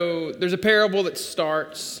So there's a parable that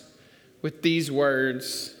starts with these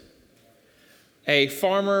words. A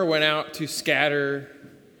farmer went out to scatter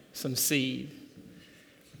some seed.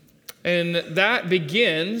 And that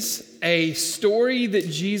begins a story that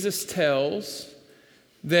Jesus tells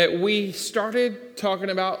that we started talking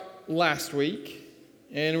about last week.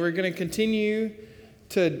 And we're going to continue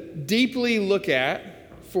to deeply look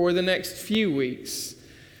at for the next few weeks.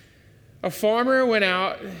 A farmer went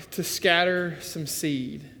out to scatter some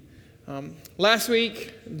seed. Last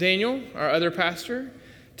week, Daniel, our other pastor,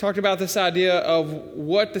 talked about this idea of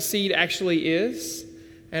what the seed actually is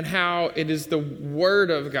and how it is the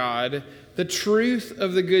Word of God, the truth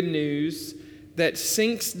of the good news that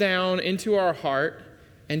sinks down into our heart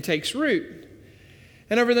and takes root.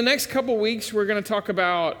 And over the next couple weeks, we're going to talk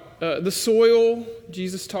about the soil.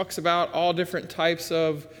 Jesus talks about all different types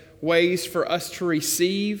of ways for us to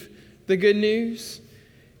receive the good news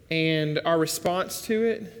and our response to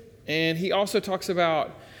it. And he also talks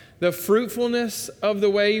about the fruitfulness of the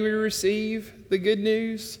way we receive the good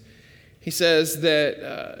news. He says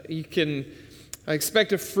that you can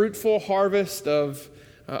expect a fruitful harvest of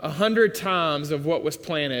 100 times of what was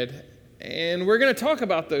planted. And we're going to talk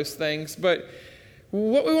about those things. But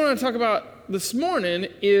what we want to talk about this morning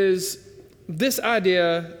is this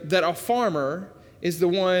idea that a farmer is the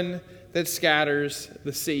one that scatters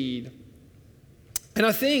the seed. And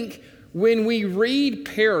I think when we read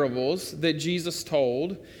parables that Jesus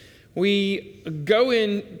told, we go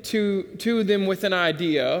into them with an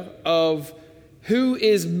idea of who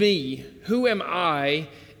is me, who am I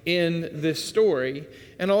in this story.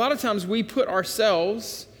 And a lot of times we put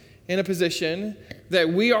ourselves in a position that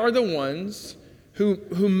we are the ones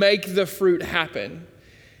who make the fruit happen.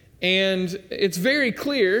 And it's very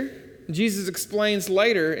clear, Jesus explains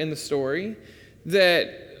later in the story,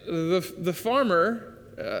 that the farmer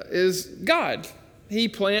is God. He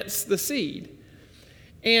plants the seed.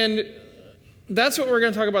 And that's what we're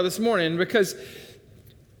going to talk about this morning, because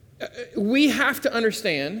we have to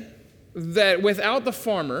understand that without the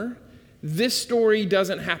farmer, this story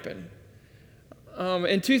doesn't happen.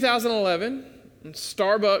 In 2011,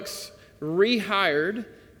 Starbucks rehired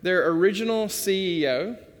their original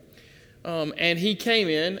CEO, and he came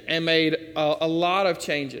in and made a lot of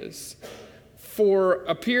changes. For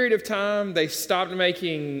a period of time, they stopped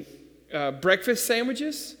making breakfast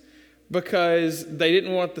sandwiches because they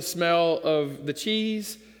didn't want the smell of the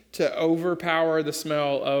cheese to overpower the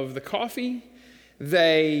smell of the coffee.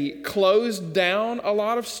 They closed down a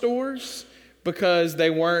lot of stores because they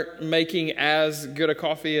weren't making as good a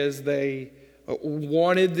coffee as they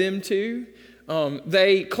wanted them to.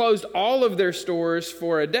 They closed all of their stores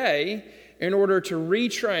for a day in order to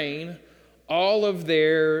retrain all of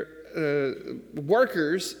their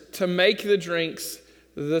workers to make the drinks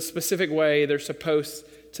the specific way they're supposed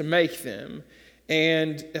to make them.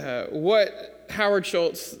 And what Howard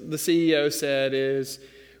Schultz, the CEO, said is,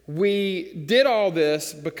 we did all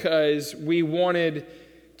this because we wanted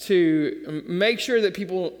to make sure that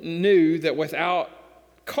people knew that without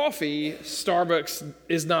coffee, Starbucks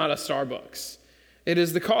is not a Starbucks. It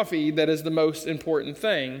is the coffee that is the most important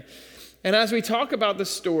thing. And as we talk about the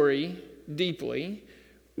story deeply,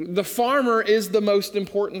 the farmer is the most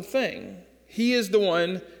important thing. He is the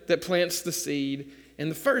one that plants the seed in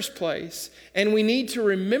the first place. And we need to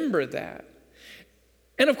remember that.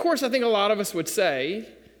 And of course, I think a lot of us would say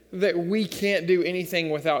that we can't do anything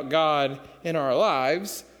without God in our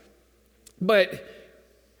lives. But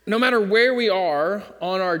no matter where we are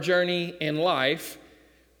on our journey in life,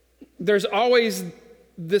 there's always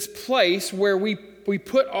this place where we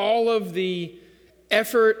put all of the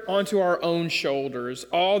effort onto our own shoulders,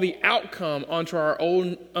 all the outcome onto our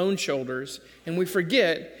own shoulders, and we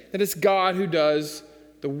forget that it's God who does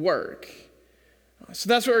the work. So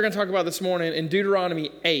that's what we're going to talk about this morning in Deuteronomy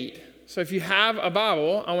 8. So if you have a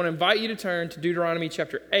Bible, I want to invite you to turn to Deuteronomy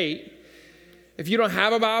chapter 8. If you don't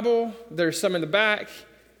have a Bible, there's some in the back.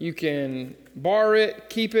 You can borrow it,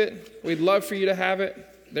 keep it. We'd love for you to have it.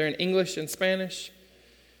 They're in English and Spanish.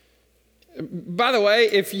 By the way,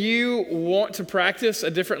 if you want to practice a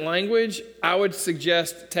different language, I would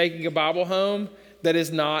suggest taking a Bible home that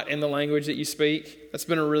is not in the language that you speak. That's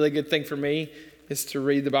been a really good thing for me, is to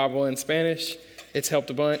read the Bible in Spanish. It's helped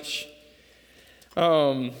a bunch.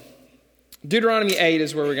 Deuteronomy 8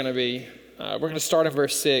 is where we're going to be. We're going to start at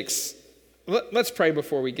verse 6. Let's pray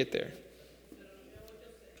before we get there.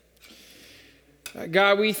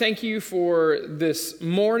 God, we thank you for this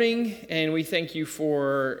morning, and we thank you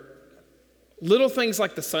for little things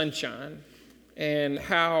like the sunshine, and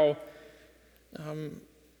how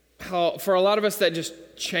for a lot of us that just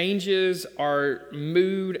changes our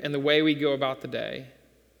mood and the way we go about the day.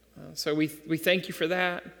 So we thank you for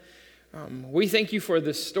that. We thank you for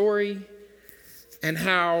this story and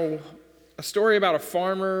how a story about a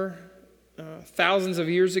farmer thousands of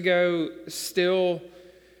years ago still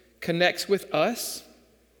connects with us.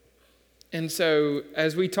 And so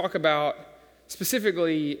as we talk about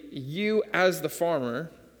specifically you as the farmer,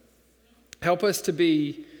 help us to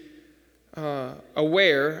be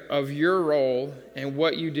aware of your role and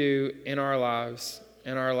what you do in our lives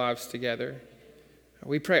and our lives together.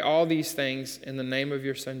 We pray all these things in the name of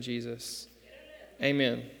your Son, Jesus.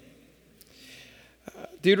 Amen.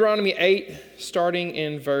 Deuteronomy 8, starting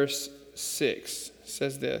in verse 6,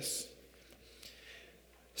 says this.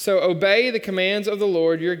 So obey the commands of the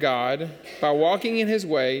Lord your God by walking in his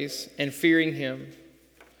ways and fearing him.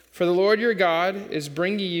 For the Lord your God is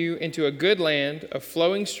bringing you into a good land of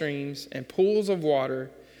flowing streams and pools of water,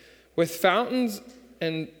 with fountains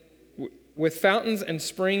and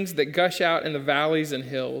springs that gush out in the valleys and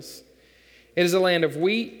hills. It is a land of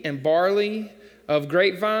wheat and barley, of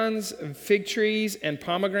grapevines, and fig trees and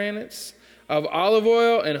pomegranates, of olive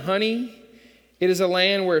oil and honey. It is a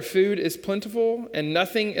land where food is plentiful and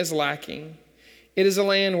nothing is lacking. It is a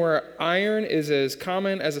land where iron is as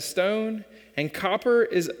common as a stone, and copper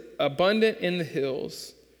is abundant in the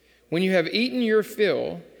hills. When you have eaten your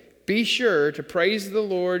fill, be sure to praise the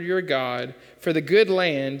Lord your God for the good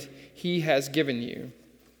land he has given you.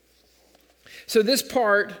 So this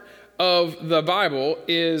part of the Bible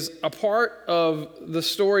is a part of the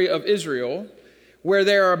story of Israel where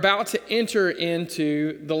they are about to enter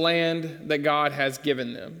into the land that God has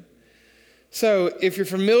given them. So if you're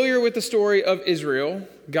familiar with the story of Israel,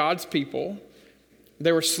 God's people,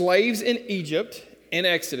 they were slaves in Egypt in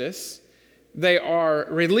Exodus. They are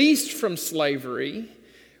released from slavery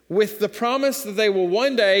with the promise that they will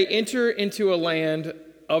one day enter into a land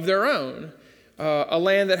of their own, a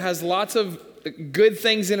land that has lots of good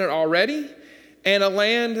things in it already, and a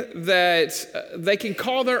land that they can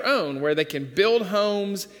call their own, where they can build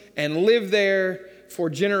homes and live there for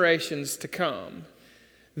generations to come.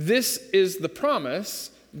 This is the promise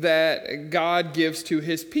that God gives to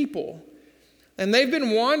his people. And they've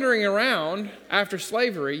been wandering around after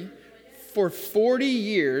slavery for 40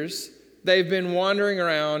 years. They've been wandering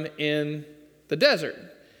around in the desert.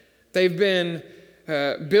 They've been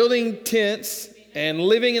building tents and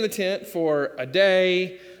living in the tent for a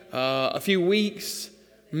day, a few weeks,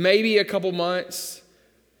 maybe a couple months.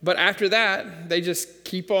 But after that, they just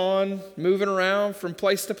keep on moving around from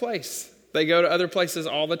place to place. They go to other places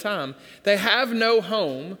all the time. They have no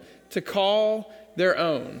home to call their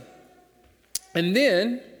own. And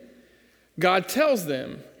then God tells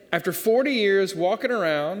them, after 40 years walking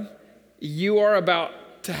around, you are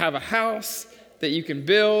about to have a house that you can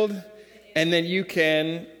build and then you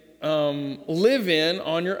can live in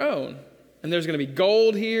on your own. And there's going to be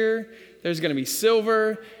gold here. There's going to be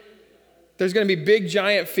silver. There's going to be big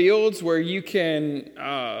giant fields where you can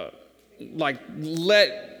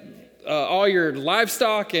let all your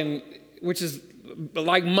livestock, and which is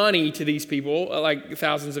like money to these people, like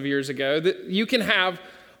thousands of years ago, that you can have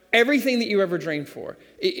everything that you ever dreamed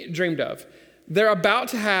of. They're about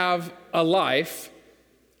to have a life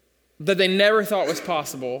that they never thought was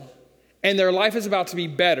possible, and their life is about to be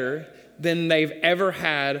better than they've ever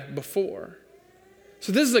had before.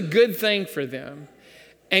 So this is a good thing for them.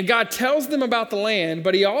 And God tells them about the land,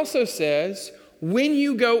 but he also says, when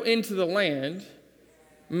you go into the land,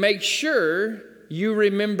 make sure you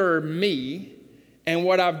remember me and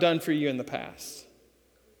what I've done for you in the past.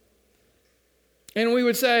 And we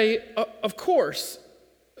would say, of course,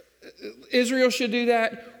 Israel should do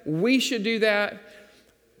that. We should do that.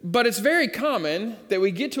 But it's very common that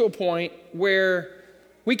we get to a point where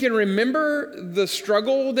we can remember the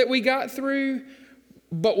struggle that we got through,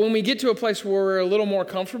 but when we get to a place where we're a little more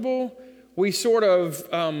comfortable, we sort of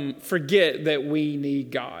forget that we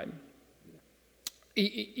need God.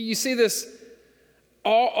 You see this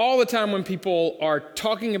all the time when people are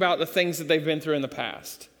talking about the things that they've been through in the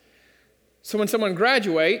past. So when someone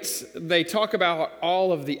graduates, they talk about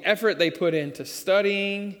all of the effort they put into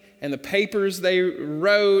studying and the papers they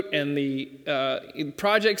wrote and the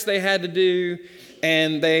projects they had to do.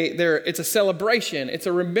 And it's a celebration. It's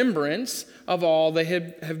a remembrance of all they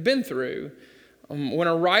have been through. When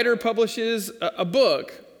a writer publishes a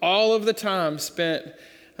book, all of the time spent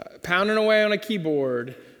pounding away on a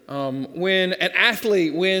keyboard. When an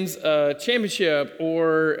athlete wins a championship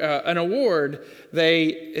or an award,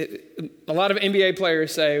 a lot of NBA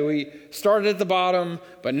players say, we started at the bottom,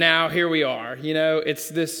 but now here we are. You know, it's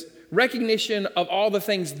this recognition of all the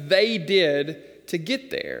things they did to get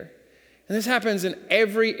there. And this happens in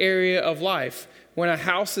every area of life. When a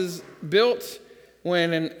house is built,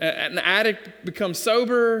 when an addict becomes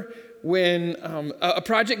sober, when a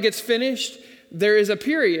project gets finished, there is a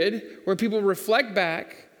period where people reflect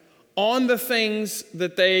back on the things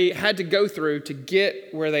that they had to go through to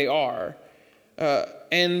get where they are,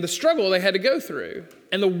 and the struggle they had to go through,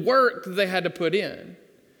 and the work that they had to put in.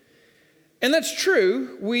 And that's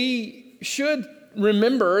true. We should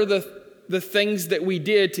remember the things that we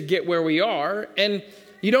did to get where we are. And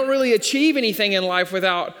you don't really achieve anything in life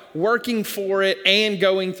without working for it and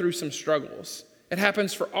going through some struggles. It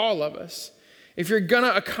happens for all of us. If you're going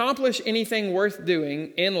to accomplish anything worth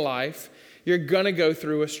doing in life, you're going to go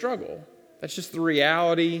through a struggle. That's just the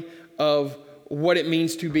reality of what it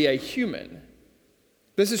means to be a human.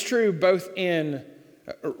 This is true both in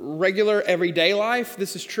regular everyday life.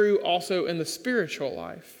 This is true also in the spiritual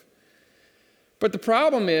life. But the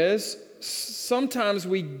problem is sometimes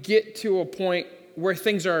we get to a point where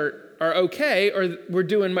things are okay, or we're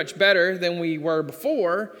doing much better than we were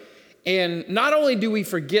before. And not only do we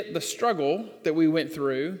forget the struggle that we went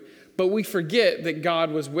through, but we forget that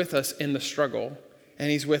God was with us in the struggle, and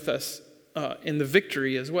he's with us in the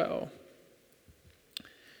victory as well.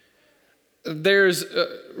 There's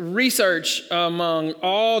research among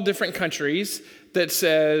all different countries that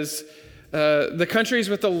says the countries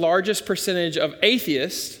with the largest percentage of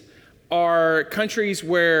atheists are countries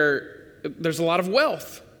where there's a lot of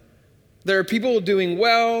wealth. There are people doing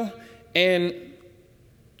well, and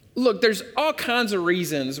look, there's all kinds of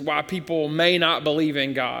reasons why people may not believe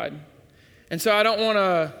in God. And so I don't want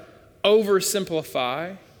to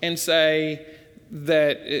oversimplify and say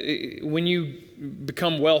that when you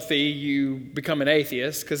become wealthy, you become an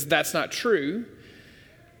atheist, because that's not true.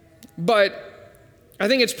 But I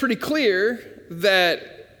think it's pretty clear that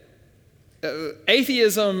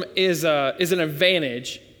atheism is an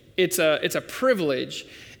advantage. It's a privilege.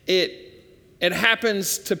 It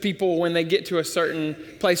happens to people when they get to a certain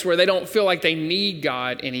place where they don't feel like they need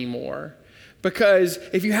God anymore. Because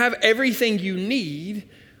if you have everything you need,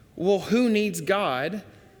 well, who needs God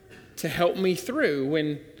to help me through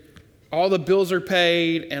when all the bills are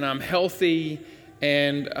paid and I'm healthy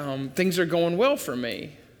and things are going well for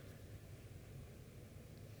me?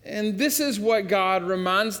 And this is what God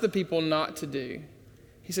reminds the people not to do.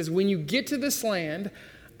 He says, when you get to this land,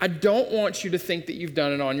 I don't want you to think that you've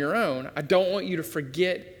done it on your own. I don't want you to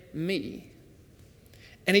forget me.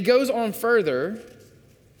 And he goes on further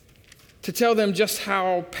to tell them just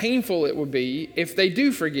how painful it would be if they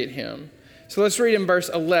do forget him. So let's read in verse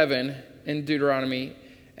 11 in Deuteronomy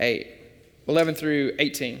 8, 11 through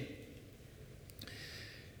 18.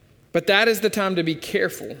 But that is the time to be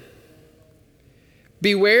careful.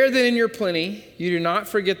 Beware that in your plenty you do not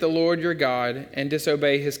forget the Lord your God and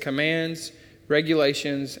disobey his commands,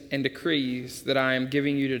 regulations, and decrees that I am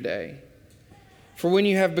giving you today. For when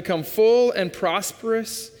you have become full and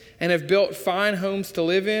prosperous and have built fine homes to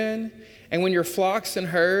live in, and when your flocks and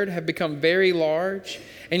herd have become very large,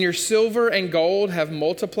 and your silver and gold have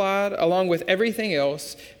multiplied along with everything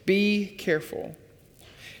else, be careful.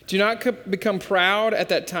 Do not become proud at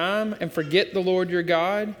that time and forget the Lord your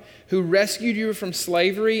God, who rescued you from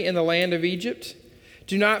slavery in the land of Egypt.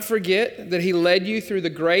 Do not forget that he led you through the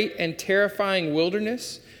great and terrifying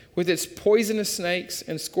wilderness with its poisonous snakes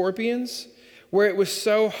and scorpions, where it was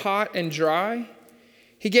so hot and dry.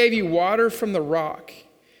 He gave you water from the rock.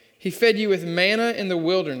 He fed you with manna in the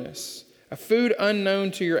wilderness, a food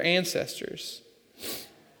unknown to your ancestors.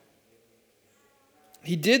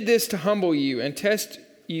 He did this to humble you and test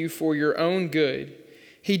you for your own good.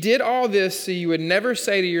 He did all this so you would never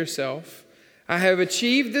say to yourself, I have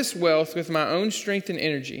achieved this wealth with my own strength and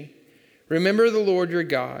energy. Remember the Lord your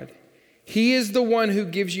God. He is the one who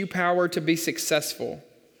gives you power to be successful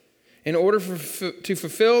in order to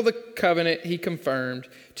fulfill the covenant he confirmed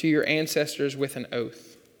to your ancestors with an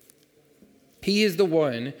oath. He is the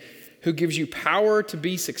one who gives you power to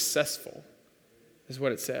be successful, is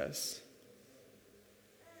what it says.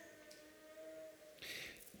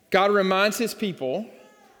 God reminds his people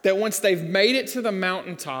that once they've made it to the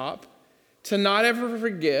mountaintop, to not ever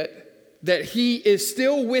forget that he is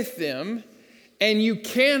still with them, and you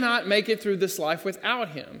cannot make it through this life without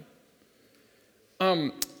him.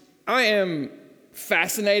 I am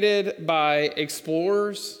fascinated by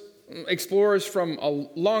explorers from a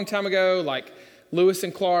long time ago, like Lewis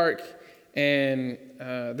and Clark, and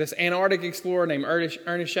this Antarctic explorer named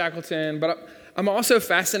Ernest Shackleton. But I'm also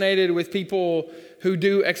fascinated with people who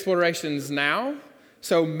do explorations now.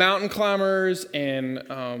 So mountain climbers and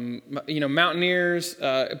mountaineers,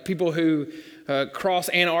 people who cross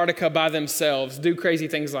Antarctica by themselves, do crazy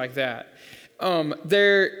things like that.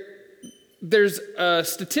 There's a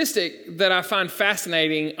statistic that I find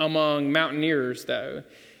fascinating among mountaineers, though,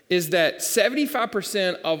 is that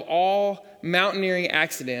 75% of all mountaineering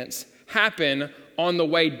accidents happen on the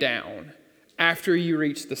way down after you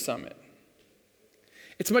reach the summit.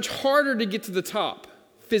 It's much harder to get to the top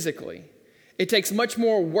physically. It takes much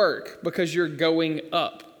more work because you're going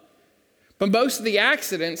up. But most of the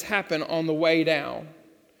accidents happen on the way down.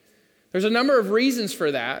 There's a number of reasons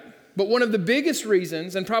for that, but one of the biggest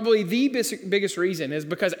reasons, and probably the biggest reason, is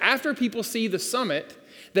because after people see the summit,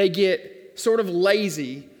 they get sort of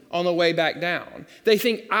lazy on the way back down. They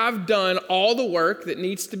think, I've done all the work that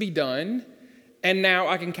needs to be done, and now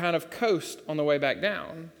I can kind of coast on the way back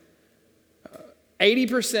down.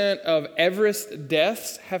 80% of Everest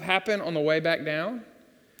deaths have happened on the way back down.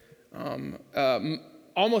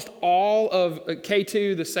 Almost all of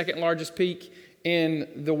K2, the second largest peak in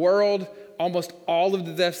the world, almost all of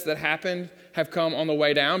the deaths that happened have come on the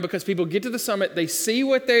way down because people get to the summit, they see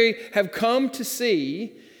what they have come to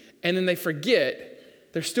see, and then they forget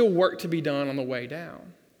there's still work to be done on the way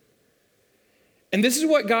down. And this is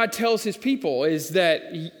what God tells his people, is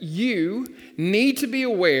that you need to be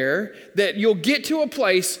aware that you'll get to a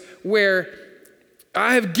place where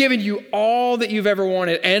I have given you all that you've ever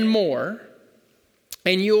wanted and more,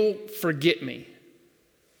 and you'll forget me.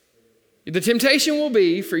 The temptation will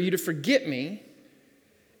be for you to forget me,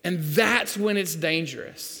 and that's when it's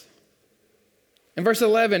dangerous. In verse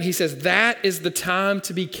 11, he says, that is the time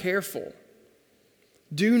to be careful.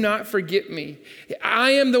 Do not forget me.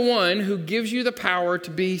 I am the one who gives you the power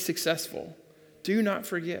to be successful. Do not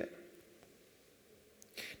forget.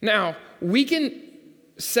 Now, we can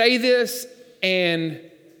say this and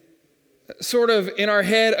sort of in our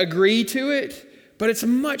head agree to it, but it's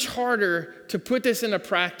much harder to put this into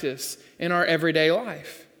practice in our everyday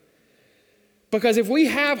life. Because if we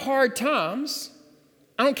have hard times,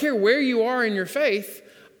 I don't care where you are in your faith,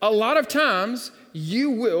 a lot of times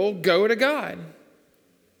you will go to God.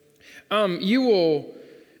 You will,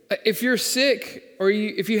 if you're sick, or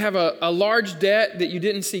if you have a large debt that you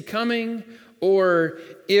didn't see coming, or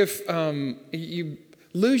if you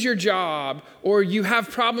lose your job, or you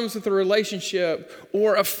have problems with a relationship,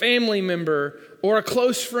 or a family member, or a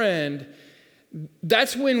close friend,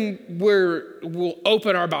 that's when we'll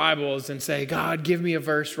open our Bibles and say, God, give me a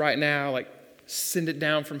verse right now, like send it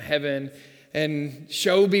down from heaven and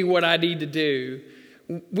show me what I need to do.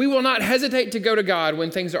 We will not hesitate to go to God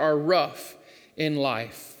when things are rough in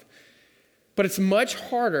life. But it's much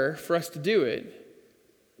harder for us to do it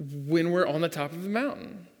when we're on the top of the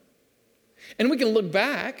mountain. And we can look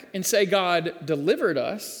back and say God delivered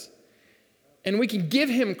us, and we can give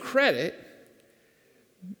him credit,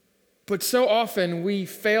 but so often we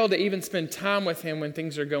fail to even spend time with him when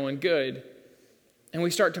things are going good, and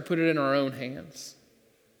we start to put it in our own hands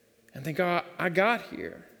and think, oh, I got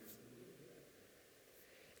here.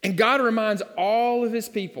 And God reminds all of his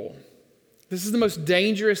people, this is the most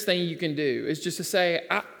dangerous thing you can do, is just to say,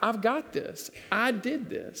 I've got this. I did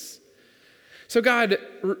this. So God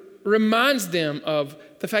reminds them of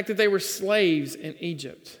the fact that they were slaves in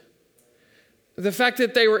Egypt. The fact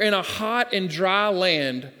that they were in a hot and dry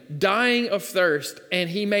land, dying of thirst, and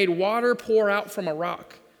he made water pour out from a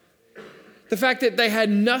rock. The fact that they had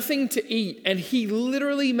nothing to eat, and he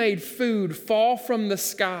literally made food fall from the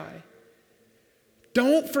sky.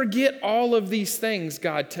 Don't forget all of these things,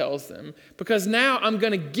 God tells them, because now I'm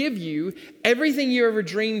going to give you everything you ever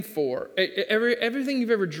dreamed for, everything you've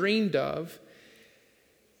ever dreamed of,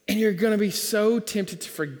 and you're going to be so tempted to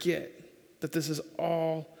forget that this is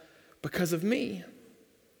all because of me.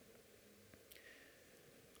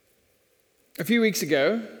 A few weeks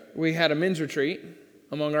ago, we had a men's retreat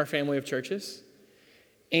among our family of churches,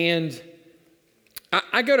 and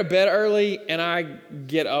I go to bed early and I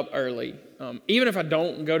get up early. Even if I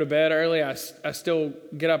don't go to bed early, I still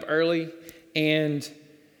get up early. And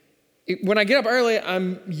when I get up early,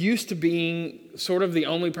 I'm used to being sort of the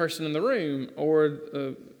only person in the room.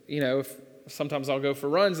 Or, sometimes I'll go for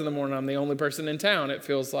runs in the morning. I'm the only person in town, it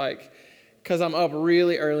feels like, because I'm up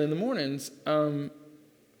really early in the mornings.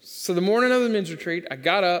 So the morning of the men's retreat, I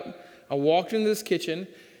got up, I walked into this kitchen,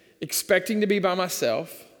 expecting to be by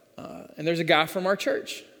myself. And there's a guy from our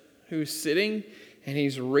church who's sitting and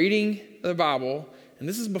he's reading the Bible, and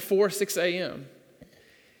this is before 6 a.m.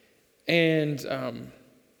 And I'm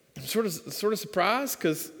sort of surprised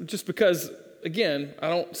because, again, I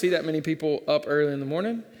don't see that many people up early in the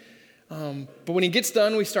morning. But when he gets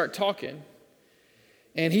done, we start talking.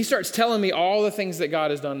 And he starts telling me all the things that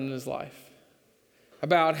God has done in his life,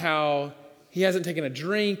 about how he hasn't taken a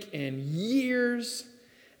drink in years,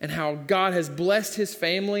 and how God has blessed his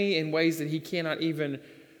family in ways that he cannot even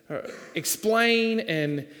explain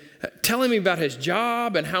and telling me about his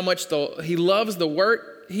job and how much he loves the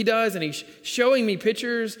work he does. And he's showing me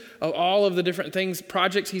pictures of all of the different things,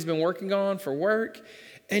 projects he's been working on for work,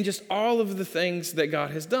 and just all of the things that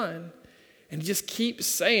God has done. And he just keeps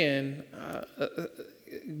saying,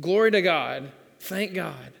 glory to God, thank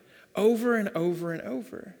God, over and over and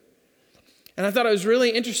over. And I thought it was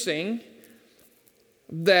really interesting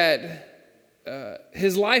that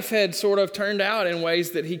his life had sort of turned out in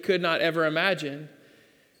ways that he could not ever imagine.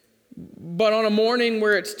 But on a morning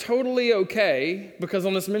where it's totally okay, because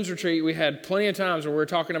on this men's retreat we had plenty of times where we're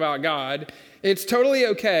talking about God, it's totally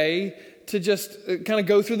okay to just kind of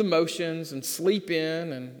go through the motions and sleep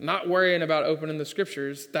in and not worrying about opening the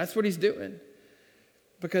scriptures. That's what he's doing.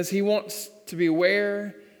 Because he wants to be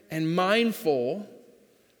aware and mindful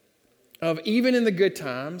of, even in the good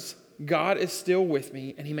times, God is still with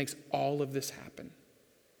me and he makes all of this happen.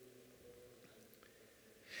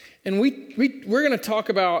 And we're going to talk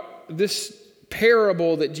about this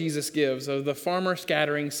parable that Jesus gives of the farmer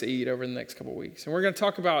scattering seed over the next couple of weeks. And we're going to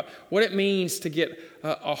talk about what it means to get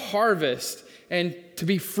a harvest and to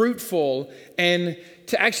be fruitful and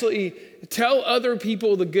to actually tell other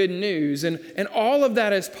people the good news. And all of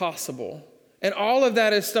that is possible. And all of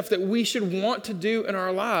that is stuff that we should want to do in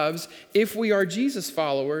our lives if we are Jesus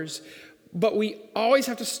followers. But we always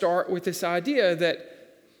have to start with this idea that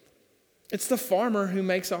it's the farmer who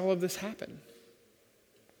makes all of this happen.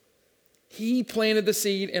 He planted the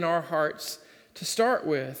seed in our hearts to start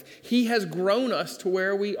with. He has grown us to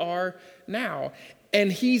where we are now.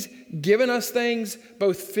 And he's given us things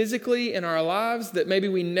both physically in our lives that maybe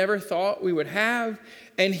we never thought we would have.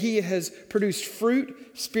 And he has produced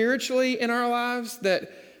fruit spiritually in our lives that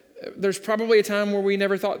there's probably a time where we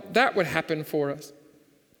never thought that would happen for us.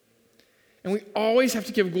 And we always have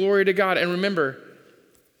to give glory to God. And remember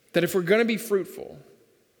that if we're going to be fruitful,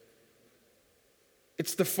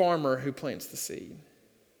 it's the farmer who plants the seed.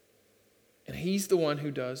 And he's the one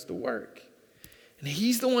who does the work. And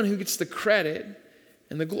he's the one who gets the credit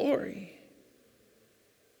and the glory.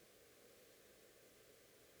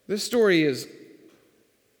 This story is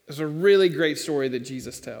a really great story that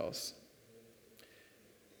Jesus tells.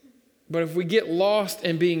 But if we get lost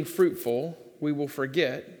in being fruitful, we will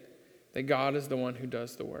forget that God is the one who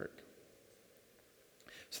does the work.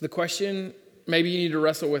 So the question maybe you need to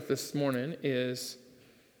wrestle with this morning is,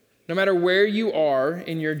 no matter where you are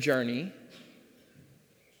in your journey,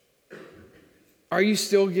 are you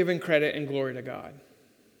still giving credit and glory to God?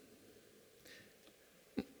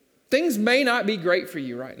 Things may not be great for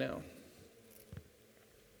you right now.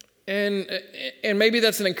 And maybe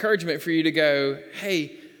that's an encouragement for you to go,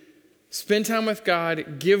 hey, spend time with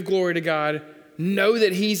God, give glory to God, know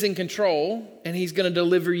that he's in control and he's going to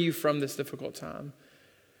deliver you from this difficult time.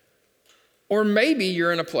 Or maybe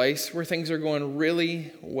you're in a place where things are going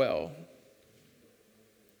really well.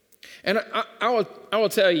 And I will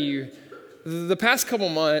tell you, the past couple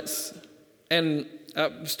months, and I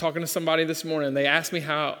was talking to somebody this morning, they asked me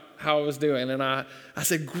how I was doing, and I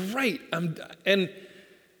said, great. And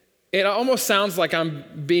it almost sounds like I'm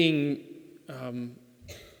being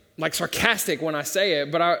like sarcastic when I say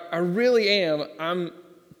it, but I really am. I'm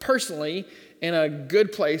personally in a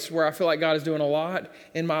good place where I feel like God is doing a lot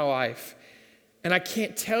in my life. And I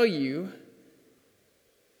can't tell you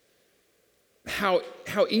how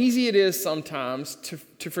easy it is sometimes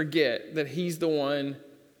to forget that he's the one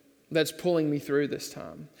that's pulling me through this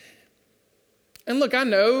time. And look, I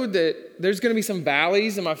know that there's going to be some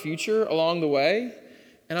valleys in my future along the way,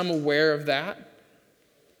 and I'm aware of that.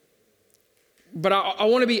 But I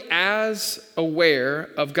want to be as aware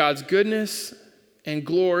of God's goodness and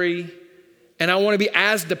glory, and I want to be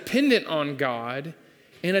as dependent on God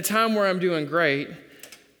in a time where I'm doing great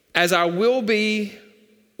as I will be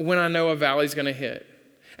when I know a valley's going to hit,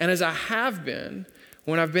 and as I have been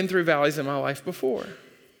when I've been through valleys in my life before.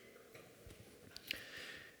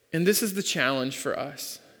 And this is the challenge for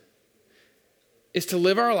us, is to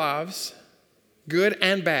live our lives, good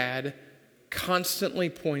and bad, constantly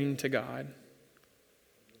pointing to God.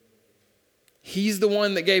 He's the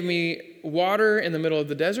one that gave me water in the middle of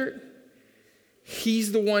the desert.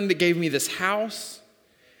 He's the one that gave me this house.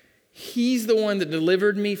 He's the one that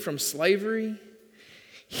delivered me from slavery.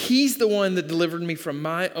 He's the one that delivered me from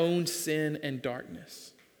my own sin and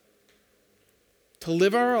darkness. To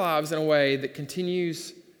live our lives in a way that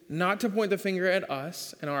continues not to point the finger at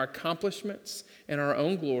us and our accomplishments and our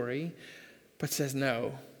own glory, but says,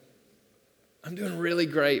 no, I'm doing really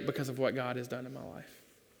great because of what God has done in my life.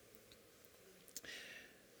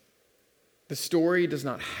 The story does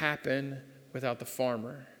not happen without the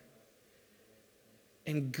farmer.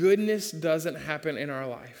 And goodness doesn't happen in our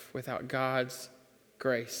life without God's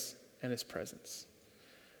grace and his presence.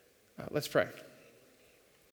 Let's pray.